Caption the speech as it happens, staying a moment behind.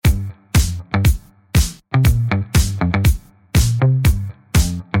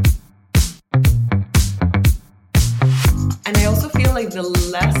the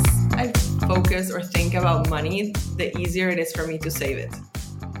less I focus or think about money, the easier it is for me to save it.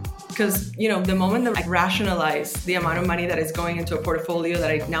 Because, the moment that I rationalize the amount of money that is going into a portfolio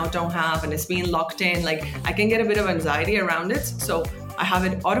that I now don't have and it's being locked in, I can get a bit of anxiety around it. So I have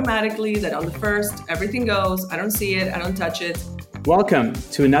it automatically that on the first, everything goes. I don't see it. I don't touch it. Welcome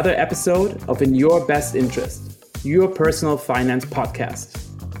to another episode of In Your Best Interest, your personal finance podcast.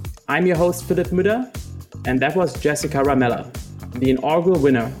 I'm your host, Philipp Müller, and that was Jessica Ramella, the inaugural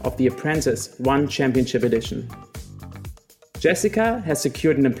winner of The Apprentice One Championship Edition. Jessica has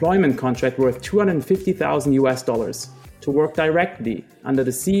secured an employment contract worth $250,000 to work directly under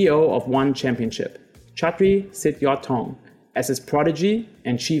the CEO of One Championship, Chatri Sityodtong, as his prodigy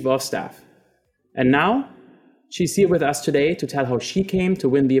and chief of staff. And now, she's here with us today to tell how she came to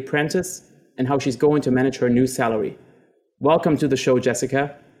win The Apprentice and how she's going to manage her new salary. Welcome to the show,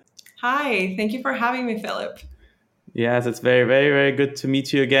 Jessica. Hi, thank you for having me, Philip. Yes, it's very, very, very good to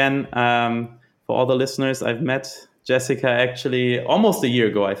meet you again. For all the listeners, I've met Jessica actually almost a year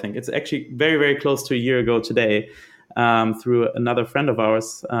ago, I think. It's actually very, very close to a year ago today, through another friend of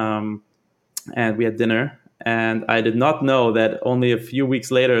ours. And we had dinner. And I did not know that only a few weeks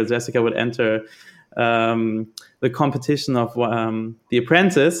later, Jessica would enter the competition of The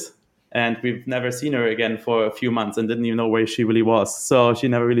Apprentice. And we've never seen her again for a few months and didn't even know where she really was. So she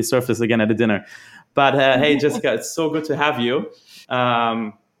never really surfaced again at the dinner. But hey, Jessica, it's so good to have you.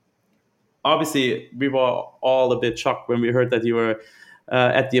 Obviously, we were all a bit shocked when we heard that you were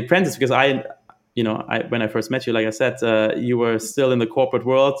at The Apprentice, because when I first met you, like I said, you were still in the corporate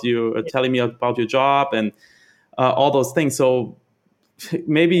world. You were telling me about your job and all those things. So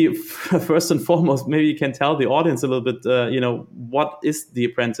maybe first and foremost, maybe you can tell the audience a little bit, what is The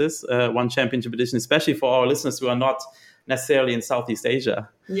Apprentice One Championship Edition, especially for our listeners who are not necessarily in Southeast Asia.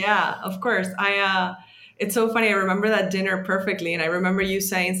 Yeah, of course. It's so funny. I remember that dinner perfectly. And I remember you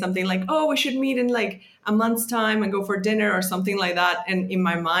saying something like, oh, we should meet in a month's time and go for dinner or something like that. And in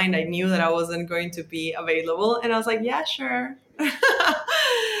my mind, I knew that I wasn't going to be available. And I was like, yeah, sure.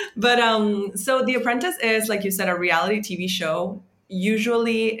 But so The Apprentice is, like you said, a reality TV show.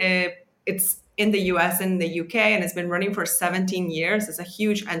 Usually it's in the US and the UK, and it's been running for 17 years. It's a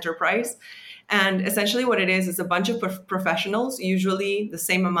huge enterprise. And essentially what it is a bunch of professionals, usually the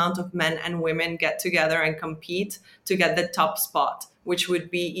same amount of men and women, get together and compete to get the top spot, which would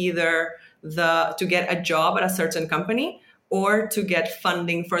be either to get a job at a certain company or to get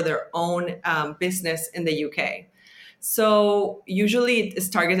funding for their own business in the UK. So usually it is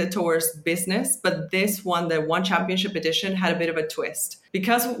targeted towards business, but this one, the One Championship Edition, had a bit of a twist.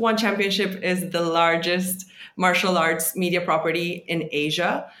 Because One Championship is the largest martial arts media property in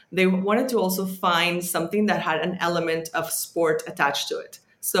Asia, they wanted to also find something that had an element of sport attached to it.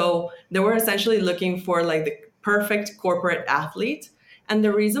 So they were essentially looking for the perfect corporate athlete. And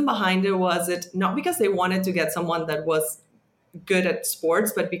the reason behind it was not because they wanted to get someone that was good at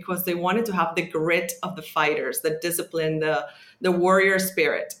sports, but because they wanted to have the grit of the fighters, the discipline, the warrior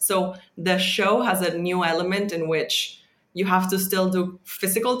spirit. So the show has a new element in which you have to still do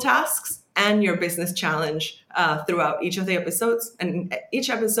physical tasks and your business challenge throughout each of the episodes. And each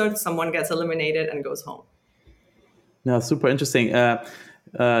episode, someone gets eliminated and goes home. Yeah, super interesting.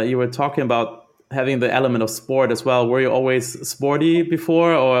 You were talking about having the element of sport as well. Were you always sporty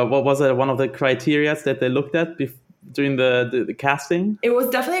before, or what was it, one of the criteria that they looked at during the casting? It was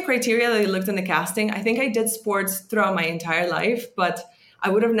definitely a criteria that they looked in the casting. I think I did sports throughout my entire life, but I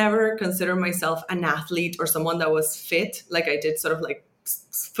would have never considered myself an athlete or someone that was fit. I did sort of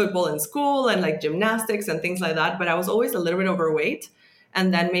football in school and gymnastics and things like that, but I was always a little bit overweight.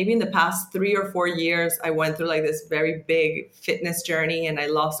 And then maybe in the past 3 or 4 years, I went through this very big fitness journey and I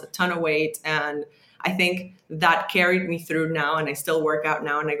lost a ton of weight. And I think that carried me through now, and I still work out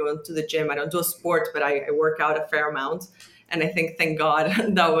now and I go into the gym. I don't do a sport, but I work out a fair amount. And I think, thank God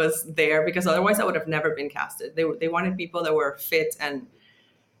that was there, because otherwise I would have never been casted. They wanted people that were fit. And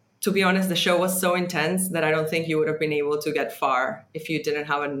to be honest, the show was so intense that I don't think you would have been able to get far if you didn't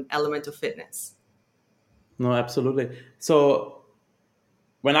have an element of fitness. No, absolutely. So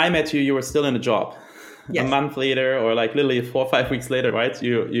when I met you, you were still in a job. Yes. A month later, or literally 4 or 5 weeks later, right?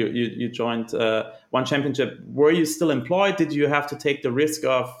 You joined One Championship. Were you still employed? Did you have to take the risk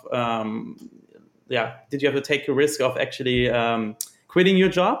of, Did you have to take a risk of actually quitting your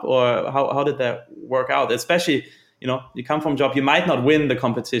job, or how did that work out? Especially, you come from a job, you might not win the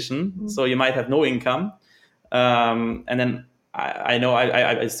competition, so you might have no income. And then I know,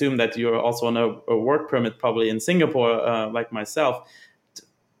 I assume that you're also on a work permit, probably in Singapore, like myself.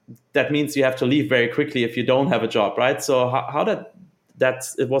 That means you have to leave very quickly if you don't have a job, right? So how did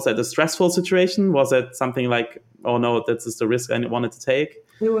was it a stressful situation? Was it something like, oh no, this is the risk I wanted to take?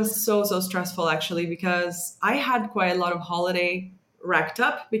 It was so stressful, actually, because I had quite a lot of holiday racked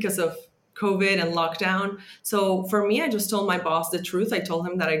up because of COVID and lockdown. So for me, I just told my boss the truth. I told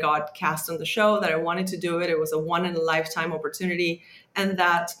him that I got cast on the show, that I wanted to do it. It was a one in a lifetime opportunity, and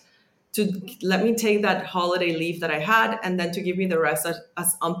that to let me take that holiday leave that I had and then to give me the rest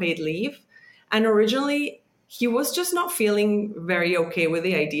as unpaid leave. And originally, he was just not feeling very okay with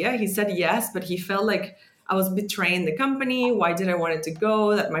the idea. He said yes, but he felt like I was betraying the company. Why did I want it to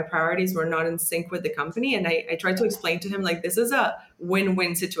go? That my priorities were not in sync with the company. And I tried to explain to him, like, this is a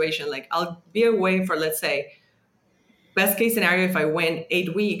win-win situation. Like, I'll be away for, let's say, best case scenario, if I win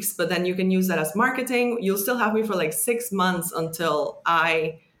 8 weeks, but then you can use that as marketing. You'll still have me for like 6 months until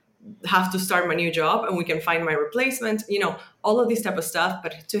I have to start my new job and we can find my replacement, all of these type of stuff.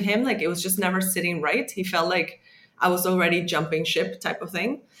 But to him, like, it was just never sitting right. He felt like I was already jumping ship type of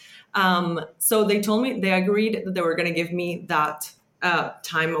thing. So they agreed that they were going to give me that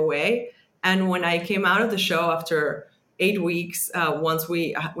time away. And when I came out of the show after 8 weeks, once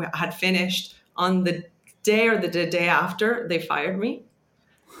we had finished, on the day or the day after, they fired me.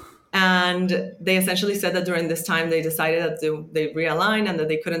 And they essentially said that during this time, they decided that they realigned and that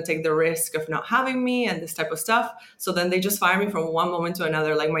they couldn't take the risk of not having me and this type of stuff. So then they just fired me from one moment to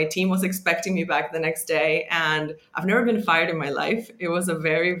another. Like, my team was expecting me back the next day, and I've never been fired in my life. It was a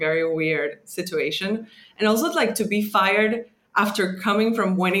very, very weird situation. And also, like, to be fired after coming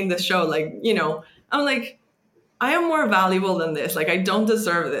from winning the show, like, I'm like, I am more valuable than this. Like, I don't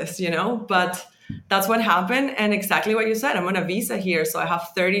deserve this, but that's what happened. And exactly what you said, I'm on a visa here. So I have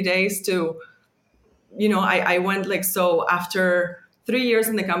 30 days to, I went like, so after 3 years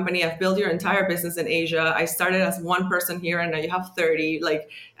in the company, I've built your entire business in Asia. I started as one person here and now you have 30. Like,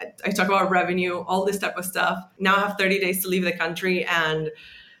 I talk about revenue, all this type of stuff. Now I have 30 days to leave the country and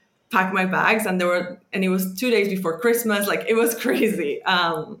pack my bags. And it was 2 days before Christmas. Like, it was crazy.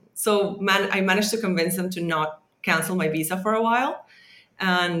 I managed to convince them to not cancel my visa for a while.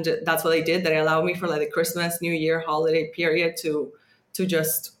 And that's what they did. They allowed me for like the Christmas, New Year holiday period to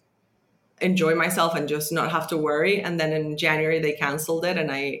just enjoy myself and just not have to worry. And then in January, they canceled it.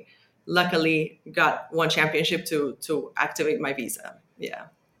 And I luckily got one championship to activate my visa. Yeah.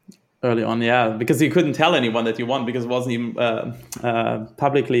 Early on, yeah. Because you couldn't tell anyone that you won because it wasn't even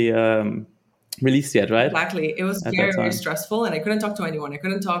publicly released yet, right? Exactly. It was very, very stressful. And I couldn't talk to anyone. I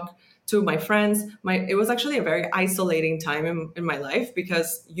couldn't talk to my friends. It was actually a very isolating time in my life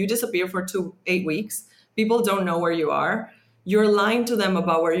because you disappear for 8 weeks. People don't know where you are. You're lying to them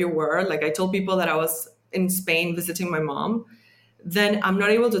about where you were. Like, I told people that I was in Spain visiting my mom. Then I'm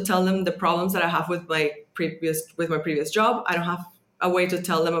not able to tell them the problems that I have with my previous job. I don't have a way to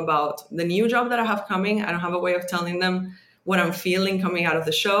tell them about the new job that I have coming. I don't have a way of telling them what I'm feeling coming out of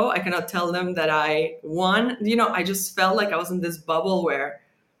the show. I cannot tell them that I won. I just felt like I was in this bubble where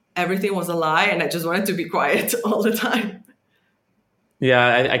everything was a lie and I just wanted to be quiet all the time.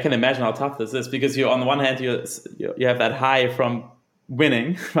 Yeah, I can imagine how tough this is because on the one hand, you have that high from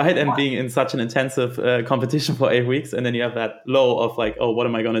winning, right? And being in such an intensive competition for 8 weeks. And then you have that low of like, oh, what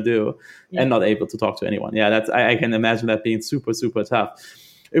am I going to do? Yeah. And not able to talk to anyone. Yeah, I can imagine that being super, super tough.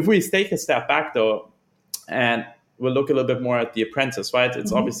 If we take a step back though, and we'll look a little bit more at The Apprentice, right?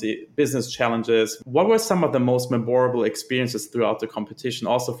 It's obviously business challenges. What were some of the most memorable experiences throughout the competition?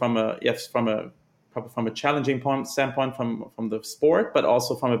 Also from a challenging standpoint from the sport, but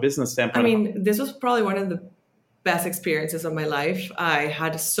also from a business standpoint. I mean, this was probably one of the best experiences of my life. I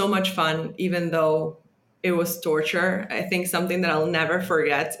had so much fun, even though it was torture. I think something that I'll never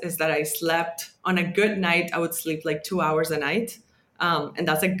forget is that I slept on a good night. I would sleep like 2 hours a night. And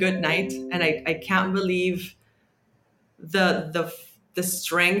that's a good night. And I can't believe the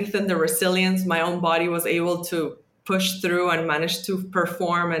strength and the resilience my own body was able to push through and manage to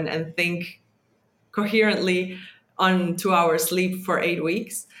perform and think coherently on 2 hours sleep for 8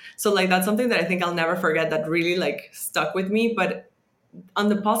 weeks. So like, that's something that I think I'll never forget that really like stuck with me. But on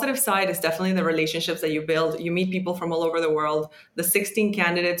the positive side is definitely the relationships that you build. You meet people from all over the world. The 16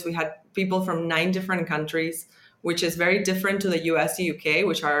 candidates, we had people from 9 different countries, which is very different to the US, UK,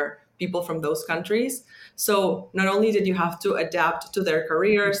 which are people from those countries. So not only did you have to adapt to their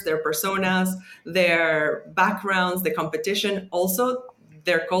careers, their personas, their backgrounds, the competition, also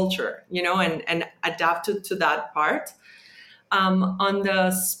their culture, and adapt to that part. On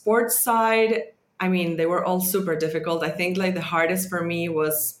the sports side, I mean, they were all super difficult. I think like the hardest for me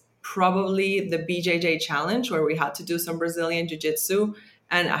was probably the BJJ challenge, where we had to do some Brazilian jiu-jitsu.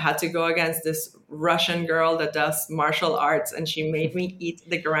 And I had to go against this Russian girl that does martial arts, and she made me eat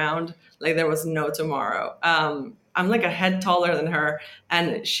the ground like there was no tomorrow. I'm like a head taller than her,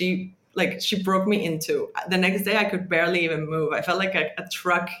 and she broke me in two. The next day I could barely even move. I felt like a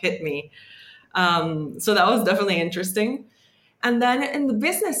truck hit me. So that was definitely interesting. And then in the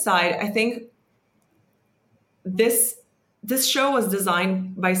business side, I think this show was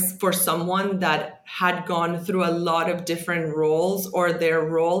designed for someone that had gone through a lot of different roles, or their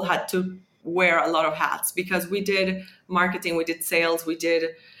role had to wear a lot of hats, because we did marketing, we did sales, we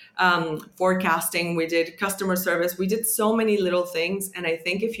did forecasting, we did customer service, we did so many little things. And I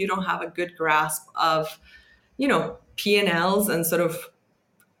think if you don't have a good grasp of, P&Ls and sort of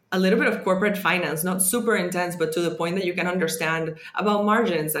a little bit of corporate finance, not super intense, but to the point that you can understand about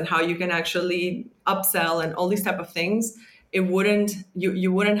margins and how you can actually upsell and all these type of things, you wouldn't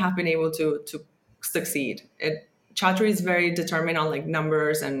have been able to succeed. Chatri is very determined on like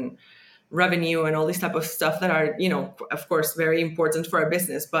numbers and revenue and all these type of stuff that are, of course, very important for a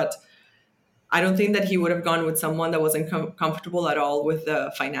business. But I don't think that he would have gone with someone that wasn't comfortable at all with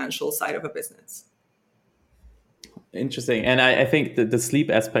the financial side of a business. Interesting. And I think the sleep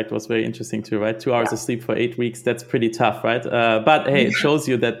aspect was very interesting too, right? 2 hours of sleep for 8 weeks, that's pretty tough, right? But hey, it shows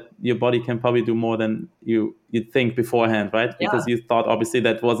you that your body can probably do more than you'd think beforehand, right? Because you thought obviously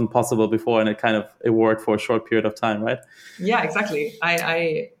that wasn't possible before, and it worked for a short period of time, right? Yeah, exactly.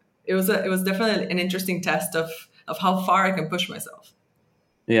 It was definitely an interesting test of how far I can push myself.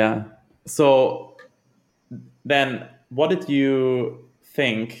 Yeah. So then what did you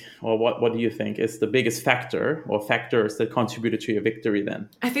think, or what do you think is the biggest factor or factors that contributed to your victory then?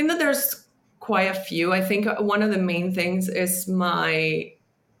 I think that there's quite a few. I think one of the main things is I'm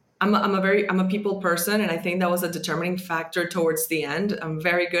a people person, and I think that was a determining factor towards the end. I'm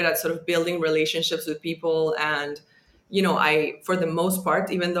very good at sort of building relationships with people, and I, for the most part,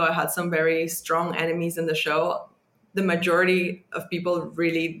 even though I had some very strong enemies in the show, the majority of people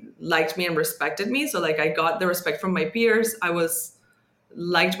really liked me and respected me. So like I got the respect from my peers. I was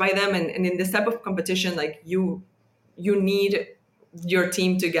liked by them, and in this type of competition, like you need your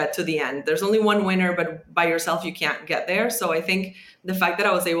team to get to the end. There's only one winner, but by yourself you can't get there. So I think the fact that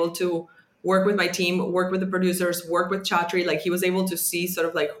I was able to work with my team, work with the producers, work with Chatri, like he was able to see sort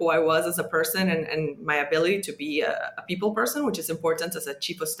of like who I was as a person and my ability to be a people person, which is important as a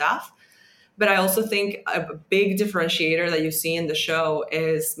chief of staff. But I also think a big differentiator that you see in the show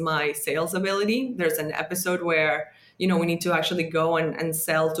is my sales ability. There's an episode where we need to actually go and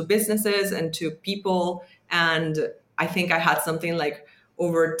sell to businesses and to people. And I think I had something like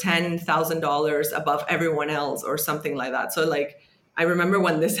over $10,000 above everyone else or something like that. So like, I remember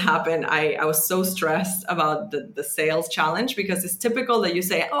when this happened, I was so stressed about the sales challenge, because it's typical that you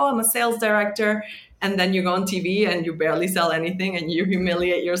say, oh, I'm a sales director. And then you go on TV and you barely sell anything and you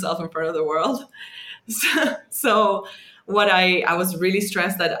humiliate yourself in front of the world. So what I was really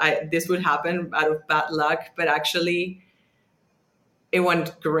stressed that this would happen out of bad luck, but actually it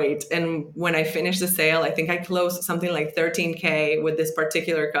went great. And when I finished the sale, I think I closed something like 13K with this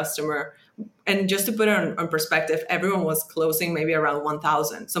particular customer. And just to put it on perspective, everyone was closing maybe around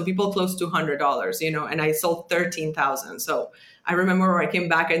 1,000. Some people closed $200, and I sold 13,000. So I remember when I came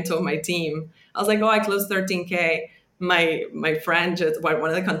back and told my team, I was like, oh, I closed 13K. My friend, one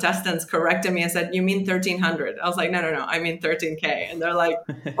of the contestants, corrected me and said, you mean 1,300? I was like, no, I mean 13K. And they're like,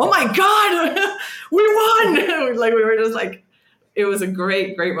 oh my God, we won. Like we were just like, it was a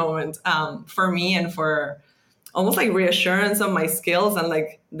great, great moment for me and for almost like reassurance on my skills and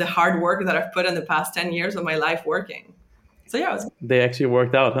like the hard work that I've put in the past 10 years of my life working. So yeah, they actually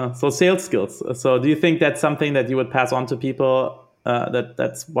worked out, huh? So sales skills. So do you think that's something that you would pass on to people?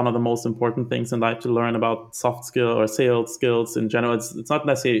 That's one of the most important things in life, to learn about soft skill or sales skills in general. It's not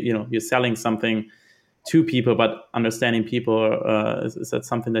necessarily, you're selling something to people, but understanding people. Is that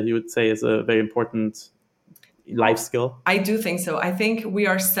something that you would say is a very important life skill? I do think so. I think we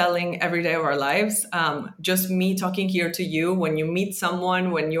are selling every day of our lives. Just me talking here to you, when you meet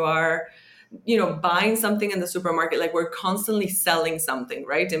someone, when you are buying something in the supermarket, like we're constantly selling something,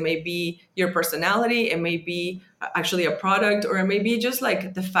 right? It may be your personality, it may be actually a product, or it may be just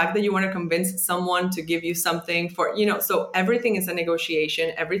like the fact that you want to convince someone to give you something for, so everything is a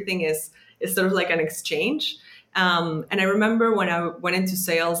negotiation. Everything is sort of like an exchange. And I remember when I went into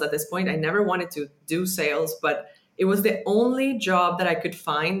sales at this point, I never wanted to do sales, but it was the only job that I could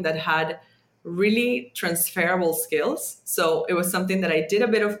find that had really transferable skills. So it was something that I did a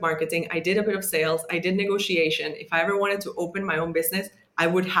bit of marketing, I did a bit of sales, I did negotiation. If I ever wanted to open my own business, I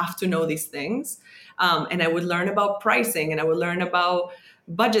would have to know these things. And I would learn about pricing, and I would learn about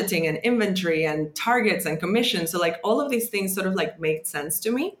budgeting and inventory and targets and commissions. So like all of these things sort of like made sense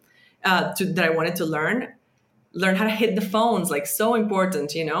to me, that I wanted to learn how to hit the phones, like so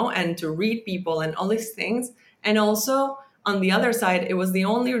important, and to read people and all these things. And also on the other side, it was the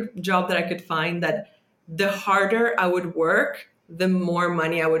only job that I could find that the harder I would work, the more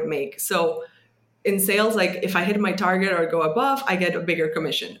money I would make. So in sales, like if I hit my target or go above, I get a bigger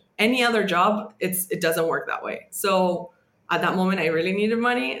commission. Any other job, it doesn't work that way. So at that moment, I really needed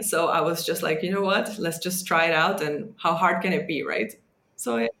money. So I was just like, you know what, let's just try it out. And how hard can it be, right?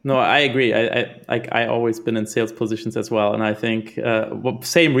 So no, I agree. I always been in sales positions as well, and I think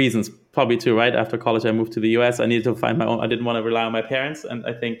same reasons probably too. Right after college, I moved to the US. I needed to find my own. I didn't want to rely on my parents, and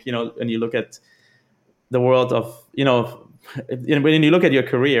I think when you look at the world of when you look at your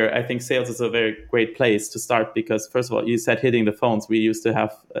career, I think sales is a very great place to start because first of all, you said hitting the phones. We used to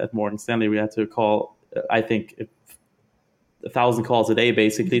have at Morgan Stanley, we had to call. I think 1,000 calls a day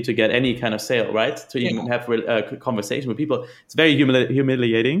basically to get any kind of sale, right? To even have a conversation with people. It's very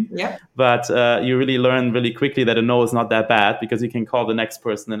humiliating, but you really learn really quickly that a no is not that bad because you can call the next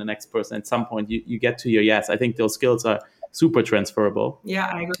person and the next person. At some point you get to your yes. I think those skills are super transferable. Yeah,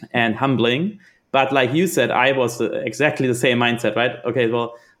 I agree. And humbling. But like you said, I was exactly the same mindset, right? Okay,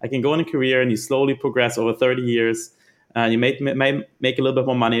 well, I can go in a career and you slowly progress over 30 years. You may make a little bit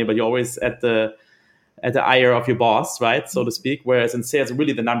more money, but you're always at the ire of your boss, right, so to speak. Whereas in sales,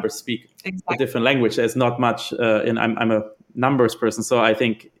 really the numbers speak a different language. There's not much. I'm a numbers person, so I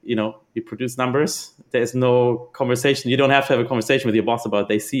think you produce numbers. There's no conversation. You don't have to have a conversation with your boss about it.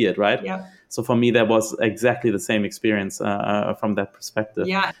 They see it, right? Yeah. So for me, that was exactly the same experience from that perspective.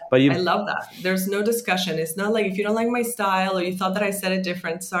 Yeah, but I love that. There's no discussion. It's not like if you don't like my style or you thought that I said it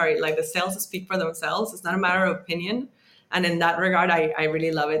different. Sorry, like the sales speak for themselves. It's not a matter of opinion. And in that regard, I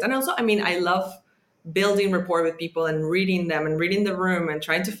really love it. And also, I love building rapport with people and reading them and reading the room and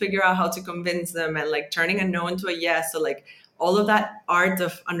trying to figure out how to convince them and like turning a no into a yes. So like all of that art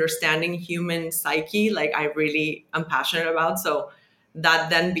of understanding human psyche, like I really am passionate about. So that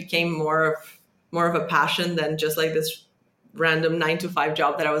then became more of a passion than just like this random 9-to-5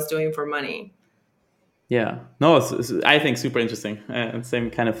 job that I was doing for money. Yeah, no, it's I think super interesting and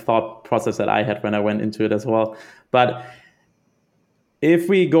same kind of thought process that I had when I went into it as well. But if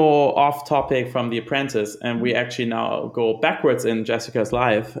we go off topic from The Apprentice and we actually now go backwards in Jessica's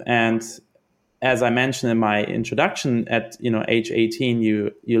life, and as I mentioned in my introduction, at age 18,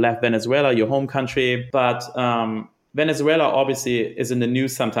 you left Venezuela, your home country, but Venezuela obviously is in the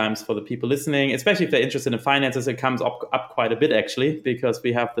news sometimes for the people listening, especially if they're interested in finances. It comes up quite a bit actually, because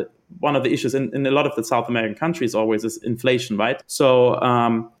we have one of the issues in a lot of the South American countries always is inflation, right? So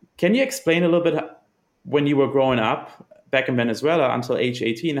can you explain a little bit when you were growing up back in Venezuela until age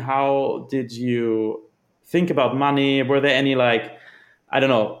 18, how did you think about money? Were there any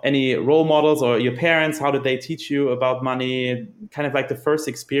any role models or your parents? How did they teach you about money? Kind of like the first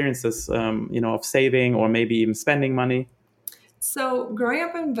experiences, of saving or maybe even spending money. So growing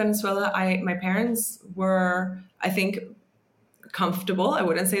up in Venezuela, my parents were, I think, comfortable. I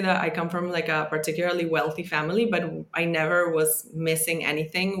wouldn't say that I come from like a particularly wealthy family, but I never was missing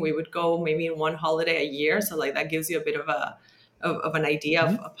anything. We would go maybe in one holiday a year. So like that gives you a bit of an idea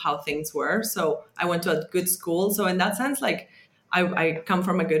of how things were. So I went to a good school. So in that sense, like I come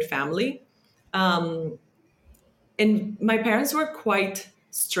from a good family. And my parents were quite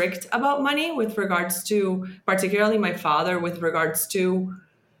strict about money with regards to, particularly my father, with regards to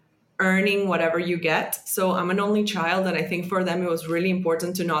earning whatever you get. So I'm an only child, and I think for them it was really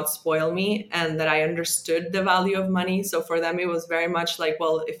important to not spoil me and that I understood the value of money. So for them it was very much like,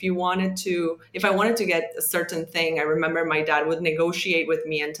 well, if I wanted to get a certain thing, I remember my dad would negotiate with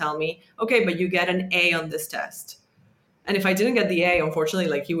me and tell me, okay, but you get an A on this test. And if I didn't get the A, unfortunately,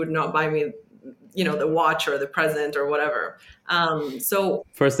 like he would not buy me, the watch or the present or whatever. So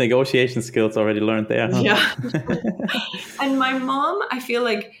first negotiation skills already learned there. Huh? Yeah. And my mom, I feel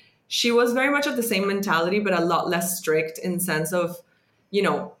like she was very much of the same mentality, but a lot less strict in sense of,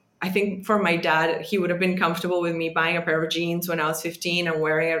 I think for my dad, he would have been comfortable with me buying a pair of jeans when I was 15 and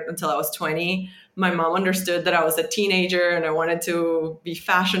wearing it until I was 20. My mom understood that I was a teenager and I wanted to be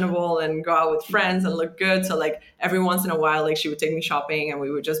fashionable and go out with friends and look good. So like every once in a while, like she would take me shopping and we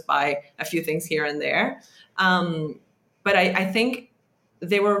would just buy a few things here and there. But I think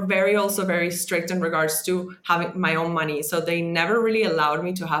they were very strict in regards to having my own money. So they never really allowed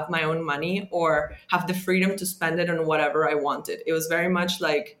me to have my own money or have the freedom to spend it on whatever I wanted. It was very much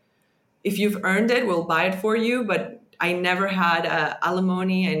like, if you've earned it, we'll buy it for you. But I never had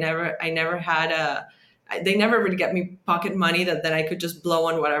alimony. I never had they never really get me pocket money that then I could just blow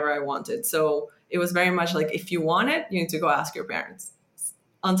on whatever I wanted. So it was very much like, if you want it, you need to go ask your parents,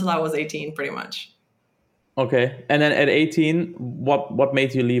 until I was 18, pretty much. Okay. And then at 18, what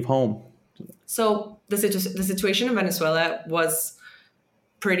made you leave home? So the situation in Venezuela was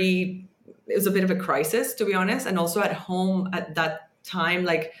it was a bit of a crisis, to be honest. And also at home at that time,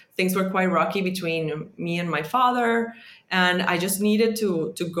 like things were quite rocky between me and my father. And I just needed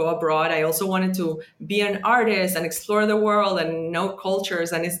to go abroad. I also wanted to be an artist and explore the world and know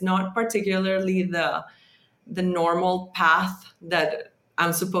cultures. And it's not particularly the normal path that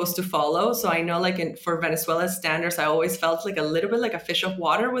I'm supposed to follow. So I know, like for Venezuela's standards, I always felt like a little bit like a fish of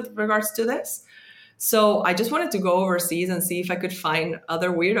water with regards to this. So I just wanted to go overseas and see if I could find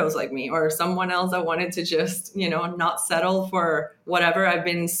other weirdos like me, or someone else that wanted to just, not settle for whatever I've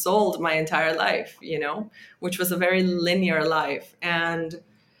been sold my entire life, which was a very linear life. And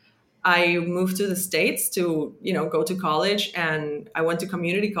I moved to the States to, go to college, and I went to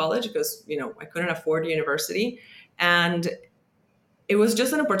community college because, I couldn't afford university. And it was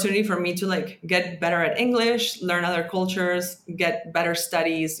just an opportunity for me to like get better at English, learn other cultures, get better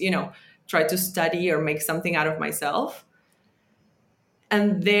studies, try to study or make something out of myself.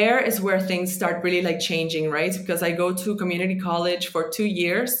 And there is where things start really like changing, right? Because I go to community college for 2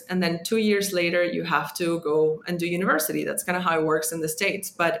 years, and then 2 years later, you have to go and do university. That's kind of how it works in the States.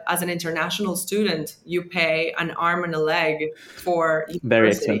 But as an international student, you pay an arm and a leg for university. Very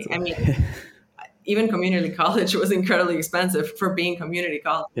expensive. I mean, even community college was incredibly expensive for being community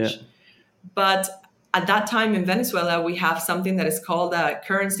college. Yeah. But at that time in Venezuela, we have something that is called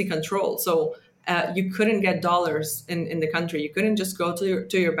currency control. So you couldn't get dollars in the country. You couldn't just go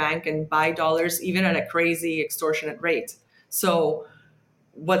to your bank and buy dollars, even at a crazy extortionate rate. So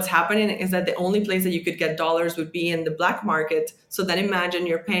what's happening is that the only place that you could get dollars would be in the black market. So then imagine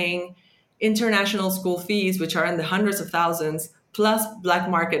you're paying international school fees, which are in the hundreds of thousands, plus black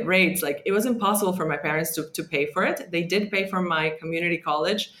market rates. Like, it was impossible for my parents to pay for it. They did pay for my community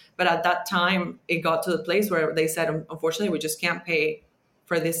college, but at that time it got to the place where they said, unfortunately, we just can't pay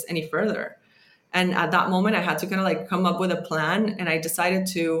for this any further. And at that moment, I had to kind of like come up with a plan, and I decided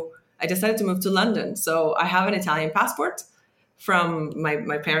to move to London. So I have an Italian passport from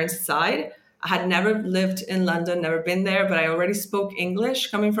my parents' side. I had never lived in London, never been there, but I already spoke English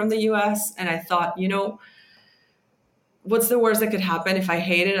coming from the US. And I thought, what's the worst that could happen? If I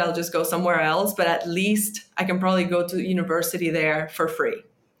hate it, I'll just go somewhere else. But at least I can probably go to university there for free.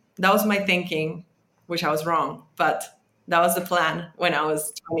 That was my thinking, which I was wrong. But that was the plan when I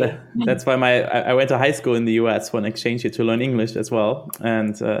was 20. That's why I went to high school in the US for an exchange year to learn English as well.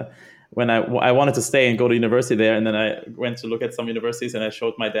 And when I wanted to stay and go to university there, and then I went to look at some universities, and I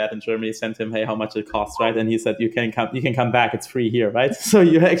showed my dad in Germany, sent him, hey, how much it costs, right? And he said, you can come back, it's free here, right? So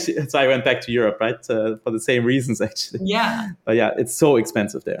I went back to Europe, right? For the same reasons, actually. Yeah. But yeah, it's so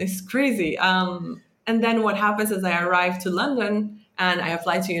expensive there. It's crazy. And then what happens is I arrived to London and I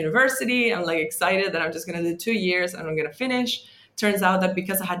applied to university. I'm like excited that I'm just going to do 2 years and I'm going to finish. Turns out that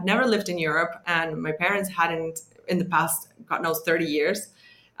because I had never lived in Europe and my parents hadn't in the past, God knows, 30 years,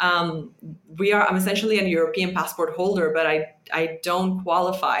 I'm essentially a European passport holder, but I don't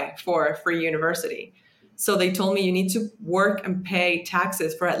qualify for a free university. So they told me you need to work and pay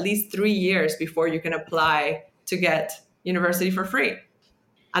taxes for at least 3 years before you can apply to get university for free.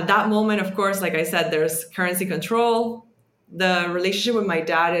 At that moment, of course, like I said, there's currency control. The relationship with my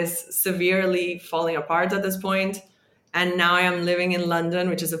dad is severely falling apart at this point. And now I am living in London,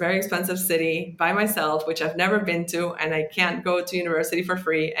 which is a very expensive city, by myself, which I've never been to, and I can't go to university for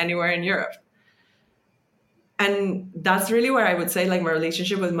free anywhere in Europe. And that's really where I would say like my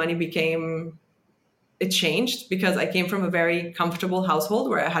relationship with money it changed, because I came from a very comfortable household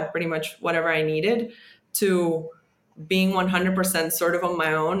where I had pretty much whatever I needed to being 100% sort of on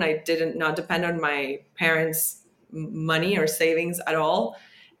my own. I did not depend on my parents' money or savings at all.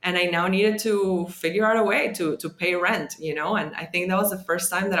 And I now needed to figure out a way to pay rent, and I think that was the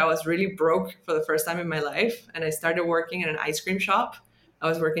first time that I was really broke for the first time in my life. And I started working in an ice cream shop. I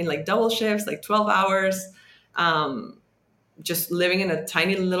was working like double shifts, like 12 hours, just living in a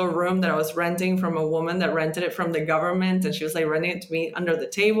tiny little room that I was renting from a woman that rented it from the government. And she was like renting it to me under the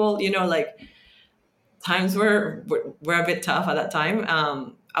table, like times were a bit tough at that time.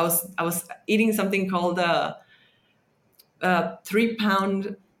 I was eating something called a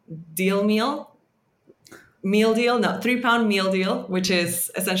 3-pound meal deal, 3-pound meal deal, which is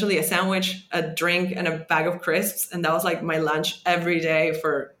essentially a sandwich, a drink, and a bag of crisps. And that was like my lunch every day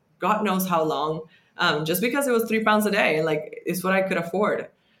for God knows how long, just because it was 3 pounds a day and like it's what I could afford.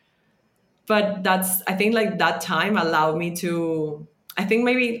 But I think like that time allowed me to I think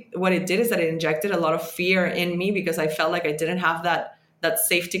maybe what it did is that it injected a lot of fear in me, because I felt like I didn't have that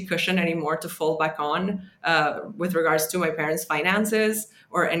safety cushion anymore to fall back on with regards to my parents' finances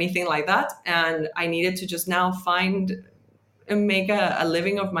or anything like that. And I needed to just now find and make a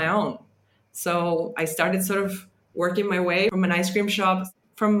living of my own. So I started sort of working my way from an ice cream shop.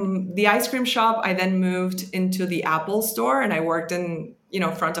 From the ice cream shop, I then moved into the Apple store, and I worked in,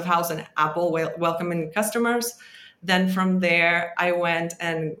 front of house and Apple welcoming customers. Then from there, I went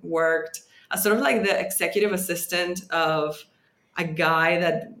and worked as sort of like the executive assistant of a guy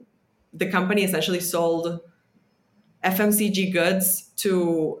that the company essentially sold FMCG goods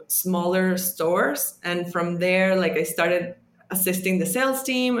to smaller stores. And from there, like, I started assisting the sales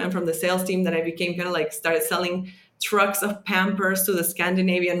team. And from the sales team, then I became kind of like started selling trucks of Pampers to the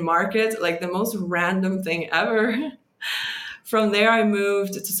Scandinavian market, like the most random thing ever. From there, I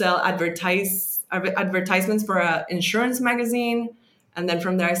moved to sell advertisements for an insurance magazine. And then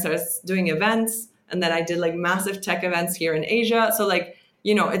from there, I started doing events. And then I did like massive tech events here in Asia. So like,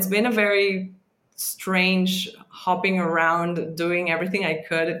 it's been a very strange hopping around, doing everything I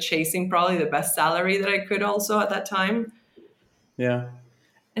could, chasing probably the best salary that I could also at that time. Yeah.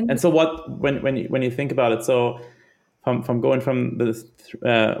 And so when you think about it, so from going from this,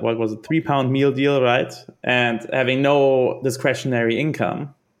 what was it, £3 meal deal, right? And having no discretionary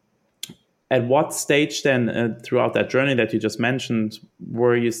income, at what stage then throughout that journey that you just mentioned,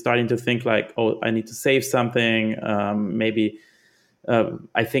 were you starting to think like, oh, I need to save something? Maybe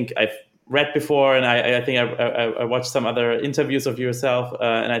I think I've read before, and I think I watched some other interviews of yourself,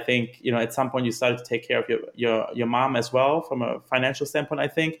 and I think at some point you started to take care of your mom as well from a financial standpoint. I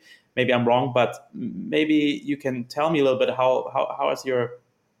think maybe I'm wrong, but maybe you can tell me a little bit how has your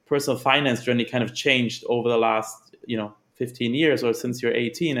personal finance journey kind of changed over the last 15 years or since you're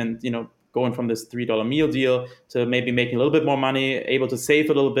 18, and going from this $3 meal deal to maybe making a little bit more money, able to save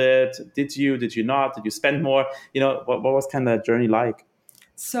a little bit. Did you not? Did you spend more? What was kind of that journey like?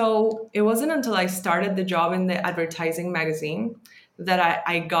 So it wasn't until I started the job in the advertising magazine that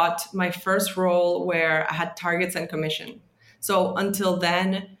I got my first role where I had targets and commission. So until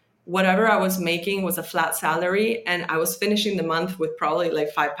then, whatever I was making was a flat salary, and I was finishing the month with probably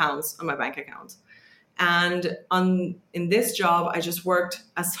like £5 on my bank account. And in this job, I just worked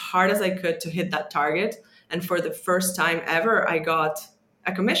as hard as I could to hit that target. And for the first time ever, I got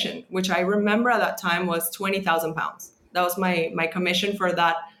a commission, which I remember at that time was £20,000. That was my commission for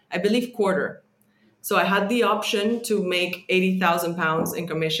that, I believe, quarter. So I had the option to make £80,000 in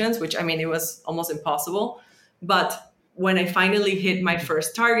commissions, which, I mean, it was almost impossible. But when I finally hit my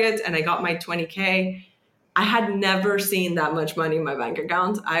first target and I got my 20K, I had never seen that much money in my bank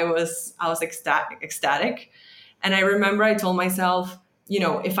account. I was ecstatic. And I remember I told myself,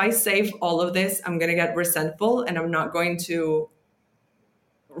 if I save all of this, I'm going to get resentful, and I'm not going to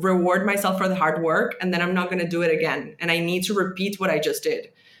reward myself for the hard work, and then I'm not going to do it again. And I need to repeat what I just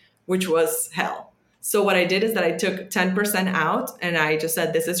did, which was hell. So what I did is that I took 10% out, and I just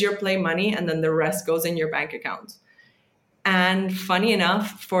said, this is your play money, and then the rest goes in your bank account. And funny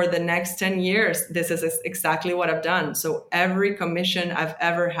enough, for the next 10 years, this is exactly what I've done. So every commission I've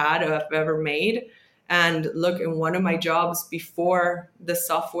ever had or I've ever made, and look, in one of my jobs before the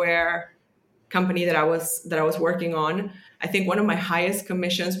software company that I was working on, I think one of my highest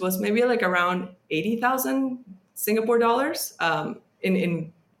commissions was maybe like around 80,000 Singapore dollars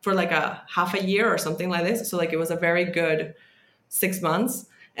in for like a half a year or something like this. So like it was a very good 6 months,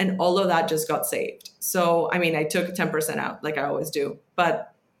 and all of that just got saved. So, I mean, I took 10% out like I always do,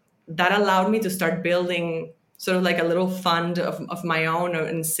 but that allowed me to start building sort of like a little fund of my own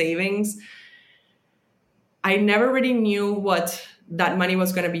in savings. I never really knew what that money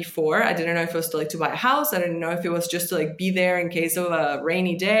was going to be for. I didn't know if it was to buy a house. I didn't know if it was just to be there in case of a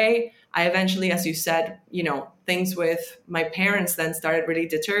rainy day. I eventually, as you said, things with my parents then started really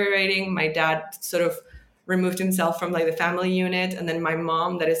deteriorating. My dad sort of removed himself from the family unit. And then my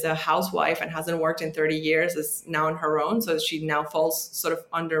mom, that is a housewife and hasn't worked in 30 years, is now on her own. So she now falls sort of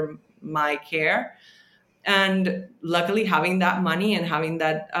under my care. And luckily having that money and having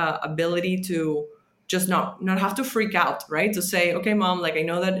that ability to just not have to freak out, right? To say, okay, mom, I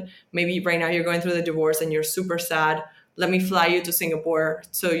know that maybe right now you're going through the divorce and you're super sad. Let me fly you to Singapore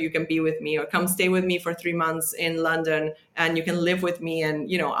so you can be with me, or come stay with me for 3 months in London and you can live with me, and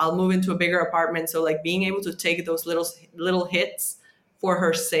I'll move into a bigger apartment. So being able to take those little hits for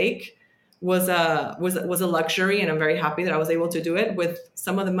her sake was a luxury, and I'm very happy that I was able to do it with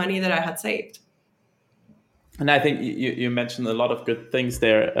some of the money that I had saved. And I think you mentioned a lot of good things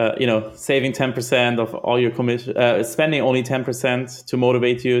there. Saving 10% of all your commission, spending only 10% to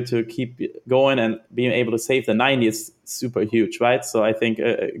motivate you to keep going, and being able to save the 90 is super huge, right? So I think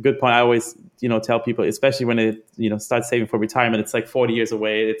a good point. I always, tell people, especially when they, start saving for retirement, it's like 40 years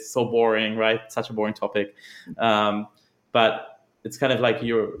away. It's so boring, right? Such a boring topic. But it's kind of like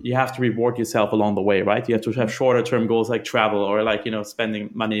you have to reward yourself along the way, right? You have to have shorter term goals like travel, or like, spending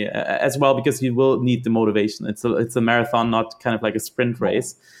money as well, because you will need the motivation. It's a marathon, not kind of like a sprint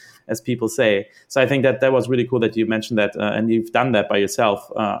race, as people say. So I think that was really cool that you mentioned that, and you've done that by yourself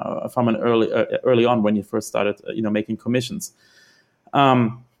from an early on when you first started, making commissions.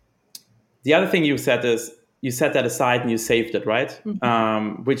 The other thing you said is, you set that aside and you saved it, right?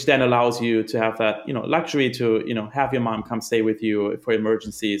 Mm-hmm. Which then allows you to have that, luxury to, have your mom come stay with you for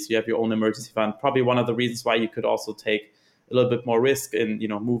emergencies. You have your own emergency fund. Probably one of the reasons why you could also take a little bit more risk in,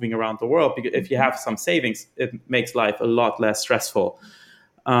 moving around the world, because if you have some savings, it makes life a lot less stressful.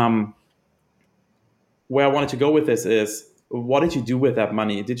 Where I wanted to go with this is, what did you do with that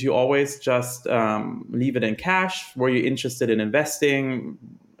money? Did you always just leave it in cash? Were you interested in investing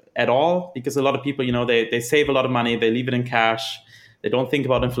at all? Because a lot of people, they save a lot of money, they leave it in cash, they don't think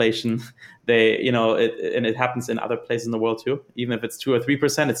about inflation. They, and it happens in other places in the world too. Even if it's 2 or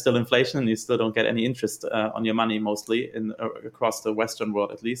 3%, it's still inflation, and you still don't get any interest on your money, mostly across the Western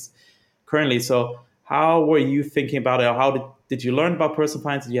world, at least currently. So how were you thinking about it? Or how did you learn about personal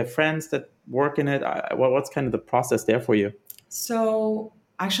finance? Did you have friends that work in it? What's kind of the process there for you? So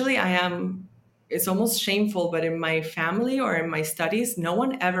actually, it's almost shameful, but in my family or in my studies, no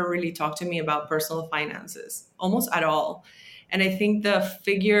one ever really talked to me about personal finances, almost at all. And I think the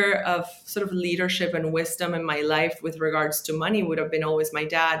figure of sort of leadership and wisdom in my life with regards to money would have been always my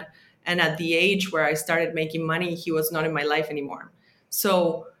dad. And at the age where I started making money, he was not in my life anymore.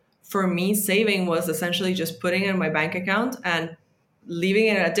 So for me, saving was essentially just putting it in my bank account and leaving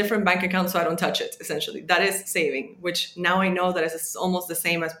it in a different bank account so I don't touch it, essentially. That is saving, which now I know that is almost the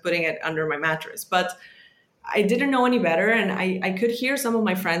same as putting it under my mattress. But I didn't know any better. And I could hear some of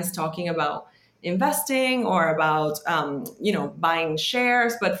my friends talking about investing or about, buying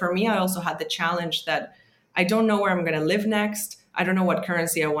shares. But for me, I also had the challenge that I don't know where I'm going to live next. I don't know what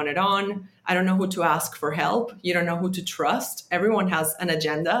currency I want it on. I don't know who to ask for help. You don't know who to trust. Everyone has an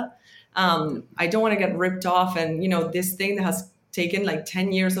agenda. I don't want to get ripped off. And, this thing that has taken like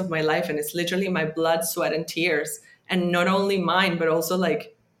 10 years of my life, and it's literally my blood, sweat, and tears. And not only mine, but also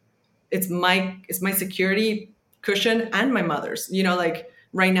like it's my security cushion and my mother's.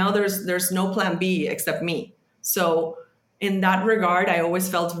 Right now there's no plan B except me. So in that regard, I always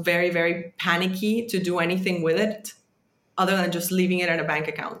felt very, very panicky to do anything with it other than just leaving it in a bank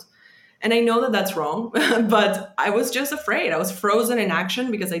account. And I know that that's wrong, but I was just afraid. I was frozen in action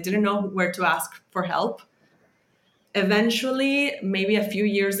because I didn't know where to ask for help. Eventually, maybe a few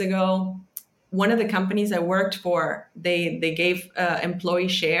years ago, one of the companies I worked for, they gave employee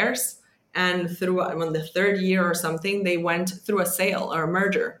shares, and through on the third year or something, they went through a sale or a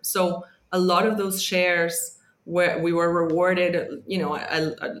merger. So a lot of those shares we were rewarded,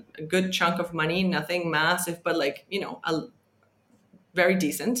 a good chunk of money, nothing massive, but a very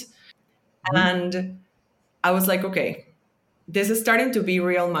decent. Mm-hmm. And I was like, okay, this is starting to be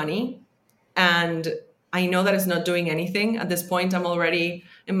real money, and I know that it's not doing anything. At this point, I'm already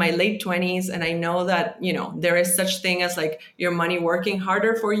in my late 20s. And I know that, there is such thing as like your money working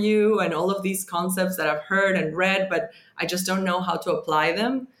harder for you and all of these concepts that I've heard and read, but I just don't know how to apply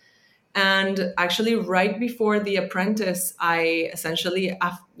them. And actually right before The Apprentice, I essentially,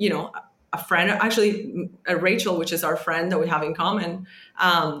 a friend, actually Rachel, which is our friend that we have in common,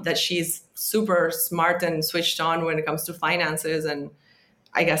 that she's super smart and switched on when it comes to finances, and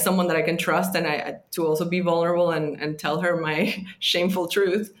I guess someone that I can trust, and to also be vulnerable and tell her my shameful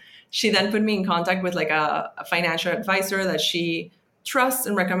truth. She then put me in contact with like a financial advisor that she trusts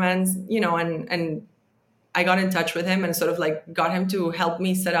and recommends, and I got in touch with him and sort of like got him to help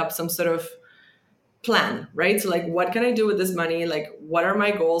me set up some sort of plan, right? So like, what can I do with this money? Like, what are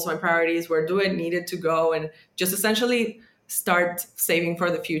my goals, my priorities? Where do I need it to go? And just essentially start saving for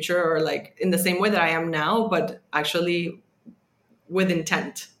the future, or like in the same way that I am now, but actually with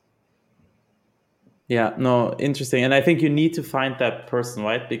intent. Yeah, no, interesting. And I think you need to find that person,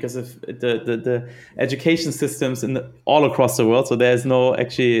 right? Because if the education systems all across the world, so there's no,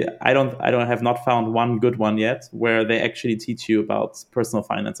 actually, I have not found one good one yet where they actually teach you about personal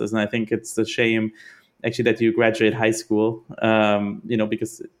finances. And I think it's a shame actually that you graduate high school,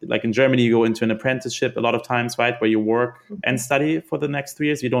 because like in Germany, you go into an apprenticeship a lot of times, right? Where you work and study for the next 3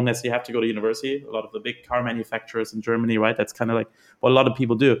 years. You don't necessarily have to go to university. A lot of the big car manufacturers in Germany, right? That's kind of like what a lot of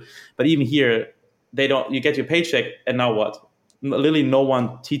people do. But even here, you get your paycheck, and now what? Literally no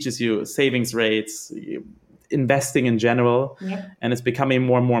one teaches you savings rates, investing in general. Yep. And it's becoming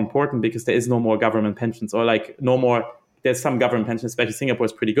more and more important because there is no more government pensions, or like no more, there's some government pensions, especially Singapore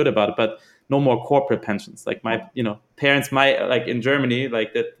is pretty good about it, but no more corporate pensions. Like my, parents, like in Germany,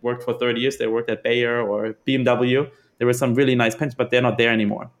 like that worked for 30 years, they worked at Bayer or BMW. There were some really nice pensions, but they're not there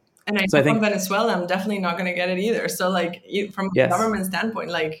anymore. And I think from Venezuela, I'm definitely not going to get it either. So like from a government standpoint,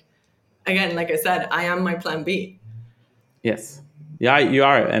 like, again, like I said, I am my plan B. Yes. Yeah, you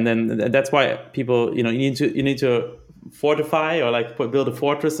are. And then that's why people, you need to fortify or like build a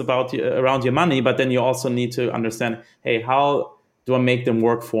fortress around your money. But then you also need to understand, hey, how do I make them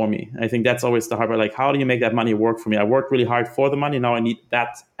work for me? I think that's always the hard part. Like, how do you make that money work for me? I worked really hard for the money. Now I need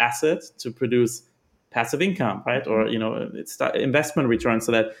that asset to produce passive income, right? Or, it's investment return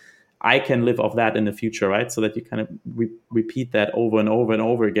so that I can live off that in the future, right? So that you kind of repeat that over and over and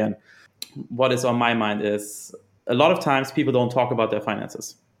over again. What is on my mind is a lot of times people don't talk about their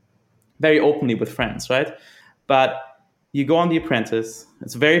finances very openly with friends, right? But you go on The Apprentice,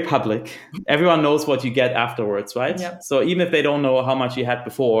 it's very public. Everyone knows what you get afterwards, right? Yep. So even if they don't know how much you had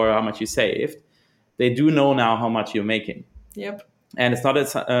before or how much you saved, they do know now how much you're making. Yep. And it's not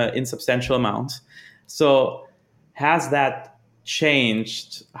an insubstantial amount. So has that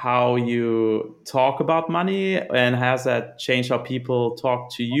changed how you talk about money, and has that changed how people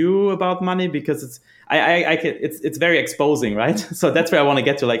talk to you about money? Because it's very exposing, right? So that's where I want to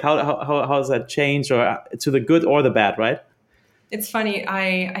get to, like how has that changed, or to the good or the bad, right? It's funny.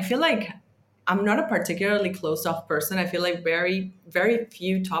 I feel like I'm not a particularly closed off person. I feel like very, very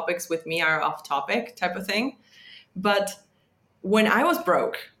few topics with me are off topic type of thing. But when I was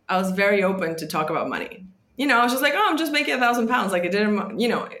broke, I was very open to talk about money. I was just like, oh, I'm just making £1,000. Like it didn't,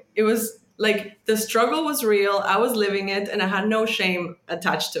 it was like the struggle was real. I was living it and I had no shame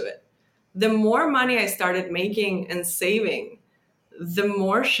attached to it. The more money I started making and saving, the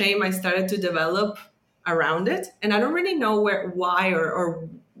more shame I started to develop around it. And I don't really know why or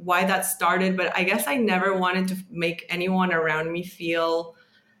why that started, but I guess I never wanted to make anyone around me feel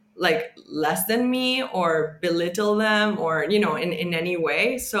like less than me or belittle them or, in any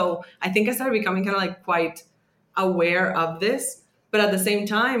way. So I think I started becoming kind of like quite aware of this. But at the same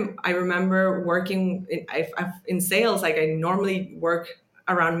time, I remember working in sales. Like I normally work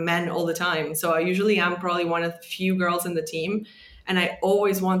around men all the time. So I usually am probably one of the few girls in the team. And I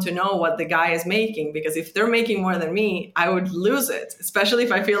always want to know what the guy is making, because if they're making more than me, I would lose it, especially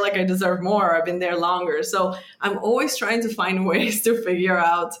if I feel like I deserve more. I've been there longer. So I'm always trying to find ways to figure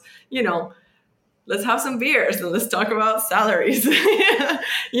out, let's have some beers and let's talk about salaries,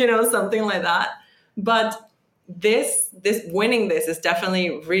 something like that. But this winning this is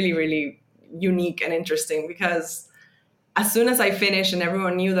definitely really, really unique and interesting, because as soon as I finish and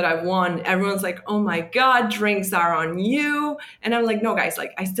everyone knew that I won, everyone's like, oh my God, drinks are on you. And I'm like, no, guys,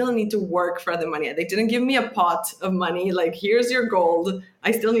 like I still need to work for the money. They didn't give me a pot of money. Like, here's your gold.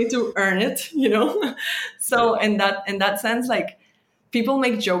 I still need to earn it, So in that sense, like people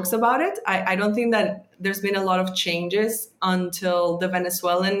make jokes about it. I don't think that there's been a lot of changes until the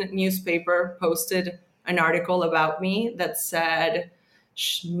Venezuelan newspaper posted an article about me that said,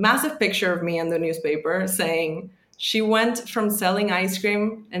 massive picture of me in the newspaper saying, she went from selling ice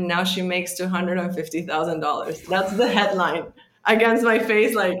cream and now she makes $250,000. That's the headline against my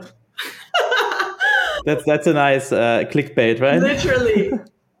face. Like, that's a nice clickbait, right? Literally,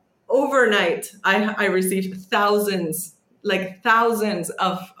 overnight, I received thousands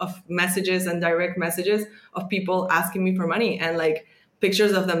of messages and direct messages of people asking me for money, and like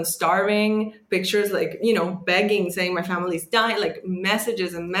pictures of them starving, pictures like, begging, saying my family's dying, like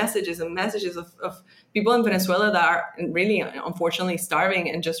messages and messages and messages of people in Venezuela that are really, unfortunately, starving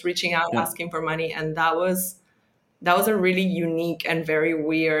and just reaching out, asking for money. And that was a really unique and very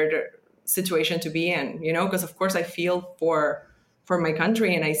weird situation to be in, because of course I feel for my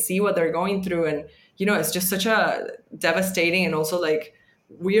country and I see what they're going through. And, it's just such a devastating and also like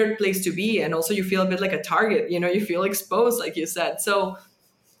weird place to be. And also you feel a bit like a target, you feel exposed, like you said. So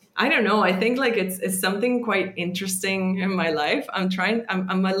I don't know. I think like it's something quite interesting in my life. I'm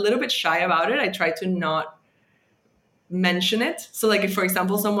a little bit shy about it. I try to not mention it. So like if, for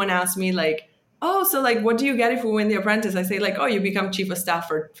example, someone asks me like, oh, so like, what do you get if we win The Apprentice? I say like, oh, you become chief of staff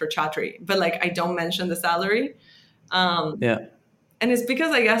for Chatri. But like, I don't mention the salary. And it's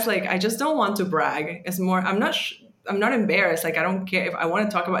because I guess like, I just don't want to brag. It's more, I'm not embarrassed. Like, I don't care if I want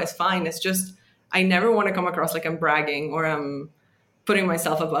to talk about it, it's fine. It's just, I never want to come across like I'm bragging or I'm putting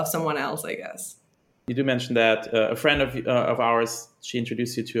myself above someone else, I guess. You do mention that a friend of ours, she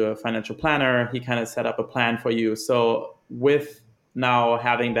introduced you to a financial planner. He kind of set up a plan for you. So with now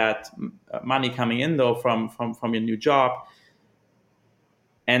having that money coming in though from your new job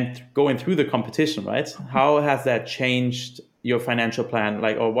and going through the competition, right? How has that changed your financial plan?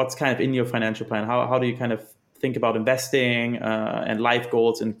 Like, or what's kind of in your financial plan? How do you kind of think about investing and life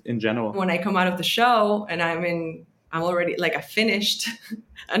goals in general? When I come out of the show and I'm already like I finished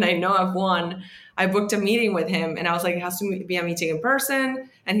and I know I've won, I booked a meeting with him and I was like, it has to be a meeting in person.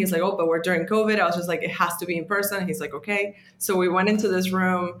 And he's like, oh, but we're during COVID. I was just like, it has to be in person. He's like, okay. So we went into this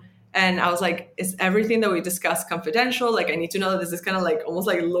room and I was like, is everything that we discussed confidential? Like, I need to know that this is kind of like almost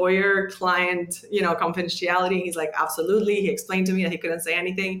like lawyer client, confidentiality. He's like, absolutely. He explained to me that he couldn't say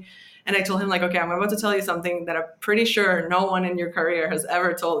anything. And I told him like, okay, I'm about to tell you something that I'm pretty sure no one in your career has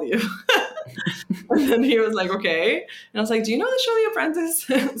ever told you. And then he was like, okay. And I was like, do you know the show The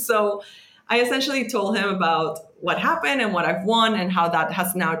Apprentice? So I essentially told him about what happened and what I've won and how that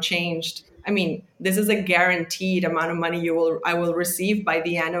has now changed. I mean, this is a guaranteed amount of money I will receive by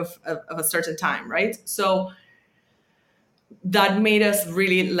the end of a certain time, right? So that made us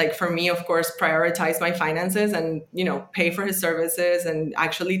really, like, for me, of course, prioritize my finances and, pay for his services and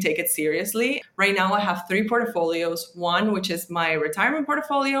actually take it seriously. Right now, I have 3 portfolios. One, which is my retirement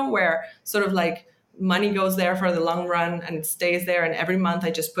portfolio, where sort of like money goes there for the long run and it stays there. And every month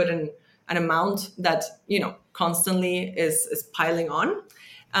I just put in an amount that, constantly is piling on.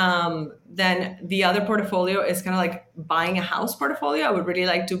 Then the other portfolio is kind of like buying a house portfolio. I would really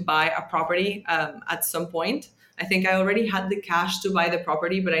like to buy a property at some point. I think I already had the cash to buy the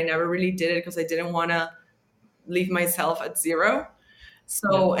property, but I never really did it because I didn't want to leave myself at zero.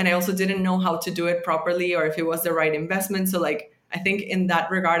 So, and I also didn't know how to do it properly or if it was the right investment. So like, I think in that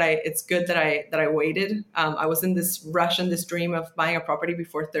regard, it's good that I waited. I was in this rush and this dream of buying a property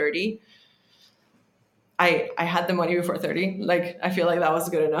before 30. I had the money before 30. Like, I feel like that was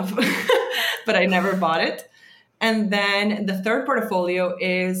good enough, but I never bought it. And then the third portfolio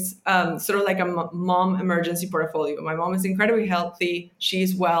is sort of like a mom emergency portfolio. My mom is incredibly healthy.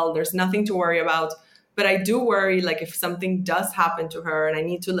 She's well. There's nothing to worry about. But I do worry, like, if something does happen to her and I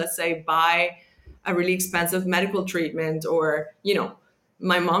need to, let's say, buy a really expensive medical treatment or,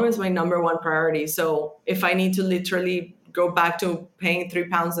 my mom is my number one priority. So if I need to literally go back to paying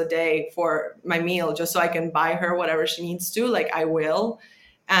 £3 a day for my meal just so I can buy her whatever she needs to, like, I will.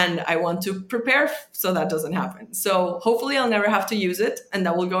 And I want to prepare so that doesn't happen. So hopefully I'll never have to use it and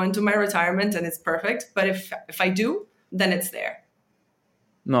that will go into my retirement and it's perfect. But if I do, then it's there.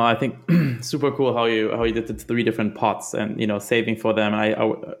 No, I think super cool how you did the 3 different pots and, saving for them. I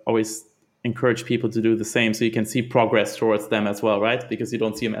always encourage people to do the same so you can see progress towards them as well, right? Because you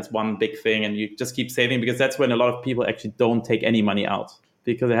don't see them as one big thing and you just keep saving, because that's when a lot of people actually don't take any money out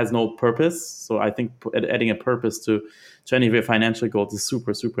because it has no purpose. So I think adding a purpose to any of your financial goals is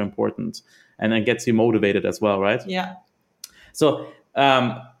super, super important, and then gets you motivated as well, right? Yeah. So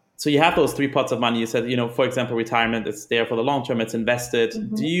you have those 3 pots of money. You said, for example, retirement, it's there for the long term, it's invested.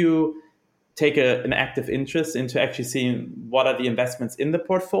 Mm-hmm. Do you take an active interest into actually seeing what are the investments in the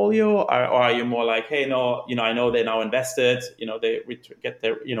portfolio, or are you more like, hey, no, I know they're now invested, they get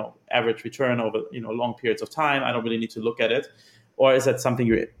their, average return over, long periods of time. I don't really need to look at it. Or is that something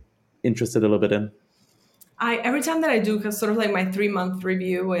you're interested a little bit in? Every time that I do sort of like my 3-month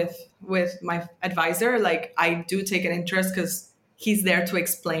review with my advisor, like, I do take an interest because he's there to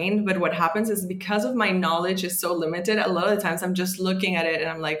explain. But what happens is, because of my knowledge is so limited, a lot of the times I'm just looking at it and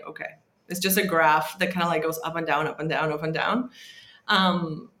I'm like, okay, it's just a graph that kind of like goes up and down, up and down, up and down.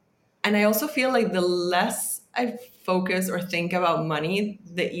 And I also feel like the less I focus or think about money,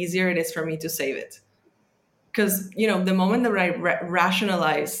 the easier it is for me to save it. Because, the moment that I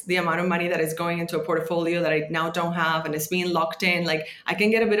rationalize the amount of money that is going into a portfolio that I now don't have and it's being locked in, like, I can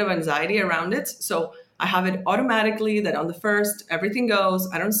get a bit of anxiety around it. So I have it automatically that on the first, everything goes,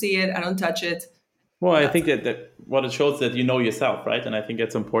 I don't see it, I don't touch it. Well, I think that what it shows that you know yourself, right? And I think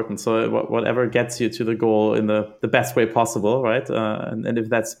that's important. So whatever gets you to the goal in the best way possible, right? And if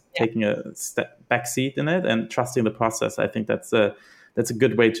that's taking a back seat in it and trusting the process, I think that's a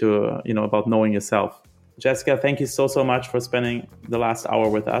good way to, about knowing yourself. Jessica, thank you so much for spending the last hour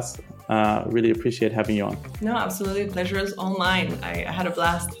with us. Really appreciate having you on. No, absolutely. The pleasure is all mine. I had a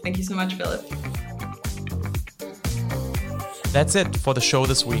blast. Thank you so much, Philip. That's it for the show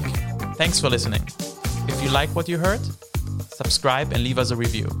this week. Thanks for listening. If you like what you heard, subscribe and leave us a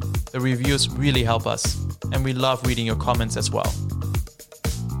review. The reviews really help us, and we love reading your comments as well.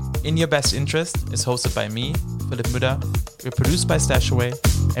 In Your Best Interest is hosted by me, Philip Müller. We're produced by Stashaway,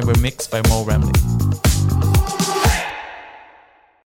 and we're mixed by Mo Ramley.